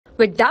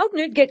With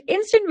Doubtnut, get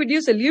instant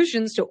video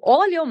solutions to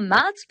all your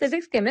maths,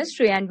 physics,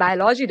 chemistry, and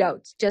biology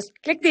doubts. Just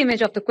click the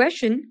image of the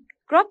question,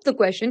 crop the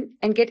question,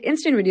 and get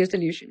instant video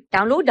solution.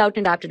 Download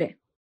Doubtnut app today.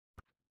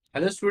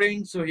 Hello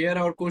students, so here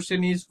our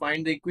question is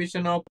find the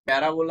equation of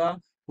parabola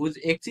whose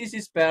axis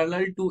is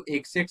parallel to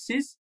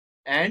x-axis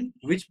and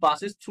which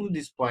passes through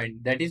this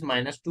point, that is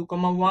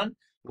 -2, 1,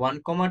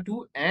 1,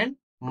 2 and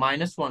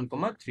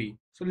 -1, 3.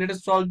 So let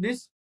us solve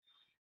this.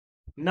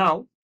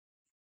 Now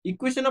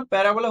equation of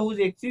parabola whose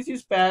axis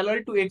is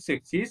parallel to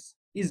x-axis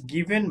is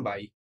given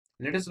by,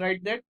 let us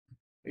write that,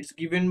 it's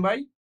given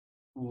by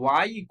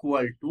y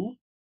equal to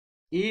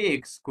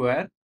ax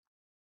square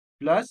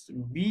plus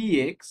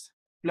bx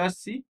plus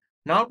c.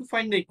 Now to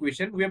find the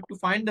equation, we have to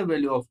find the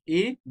value of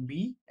a,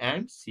 b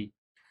and c.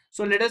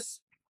 So let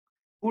us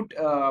put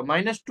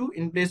 -2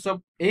 in place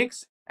of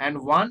x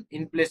and 1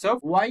 in place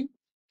of y.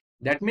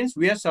 That means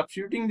we are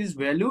substituting this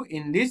value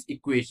in this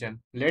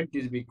equation. Let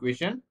this be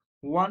equation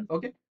 1.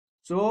 Okay.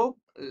 So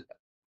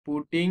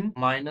putting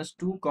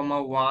 -2,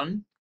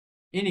 1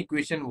 in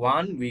equation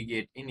 1 we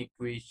get, in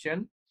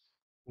equation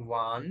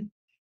 1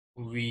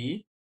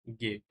 we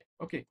get.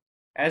 Okay.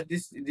 As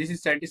this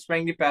is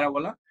satisfying the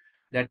parabola,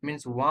 that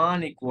means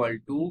 1 equal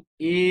to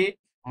a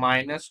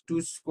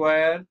 -2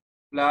 square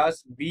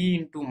plus b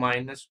into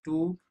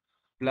 -2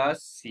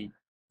 plus c.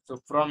 So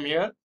from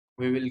here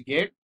we will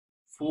get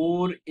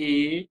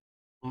 4a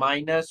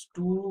minus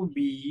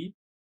 2b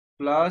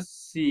plus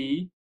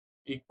c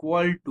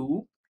equal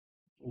to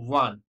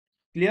 1.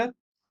 Clear?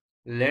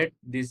 Let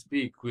this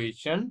be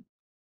equation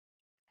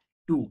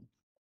 2.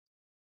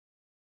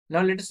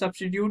 Now let us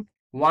substitute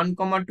 1,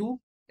 2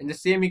 in the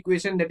same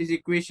equation, that is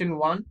equation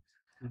 1.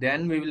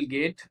 Then we will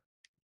get,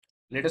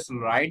 let us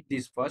write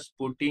this first,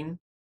 putting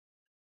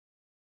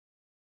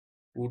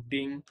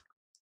 1,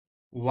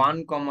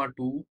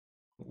 2,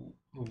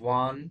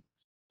 1,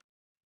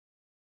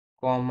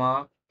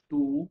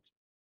 2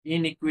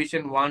 in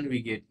equation 1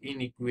 we get, in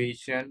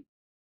equation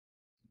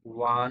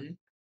 1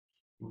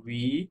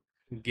 we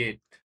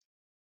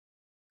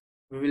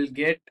will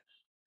get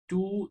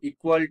 2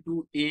 equal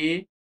to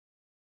a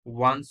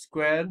 1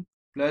 square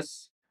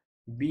plus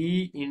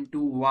b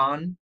into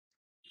 1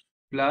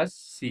 plus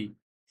c.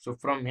 So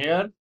from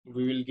here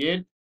we will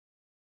get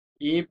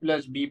a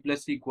plus b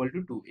plus c equal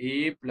to 2.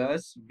 A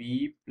plus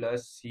b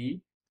plus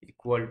c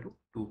equal to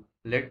 2.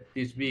 Let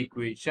this be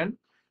equation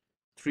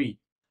 3.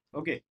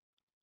 Okay.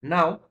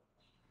 Now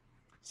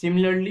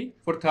similarly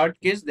for third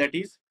case, that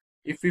is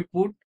if we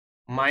put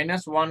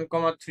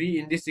 -1, 3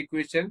 in this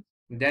equation,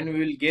 then we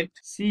will get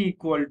c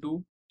equal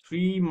to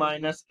 3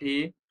 minus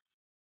a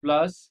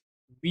plus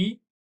b.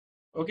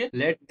 Okay.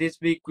 Let this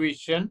be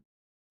equation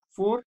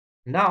 4.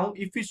 Now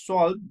if we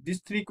solve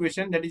these three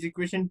equations, that is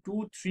equation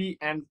 2, 3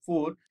 and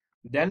 4,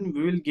 then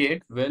we will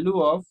get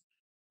value of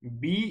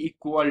b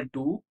equal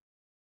to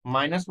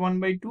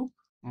 -1/2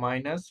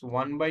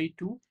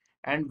 -1/2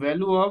 and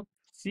value of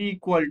c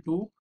equal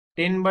to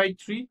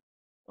 10/3.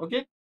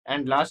 Okay.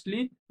 And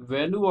lastly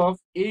value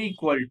of a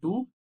equal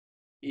to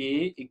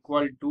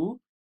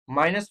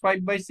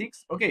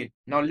 -5/6. Okay.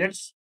 Now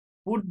let's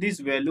put this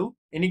value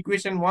in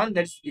equation 1,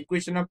 that's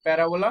equation of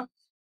parabola,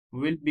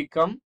 will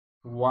become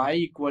y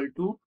equal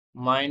to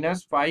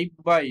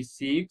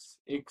 -5/6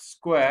 x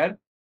square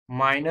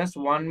minus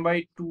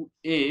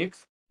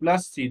 1/2x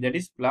plus c, that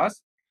is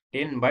plus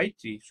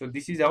 10/3. So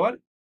this is our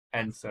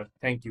answer.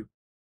 Thank you.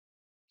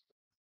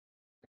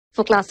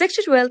 For class 6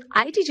 to 12,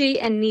 IIT JEE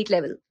and NEET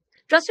level.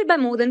 Trusted by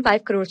more than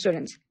 5 crore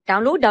students.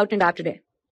 Download Doubtnut app today.